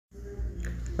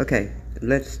Okay,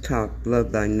 let's talk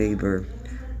love thy neighbor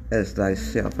as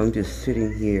thyself. I'm just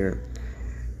sitting here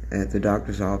at the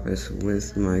doctor's office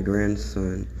with my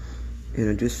grandson, and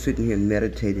I'm just sitting here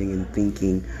meditating and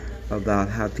thinking about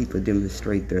how people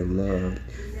demonstrate their love.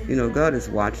 You know, God is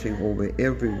watching over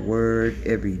every word,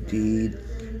 every deed,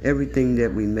 everything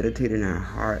that we meditate in our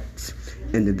hearts,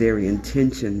 and the very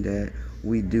intention that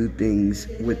we do things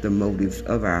with the motives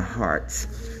of our hearts.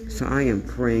 So I am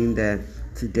praying that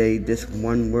today, this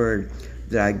one word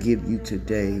that I give you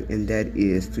today, and that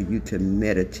is for you to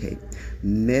meditate.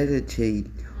 Meditate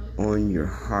on your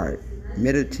heart.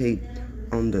 Meditate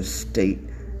on the state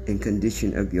and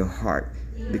condition of your heart,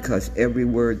 because every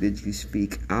word that you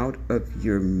speak out of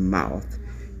your mouth,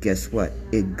 guess what?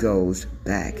 It goes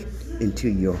back into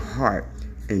your heart,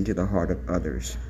 into the heart of others.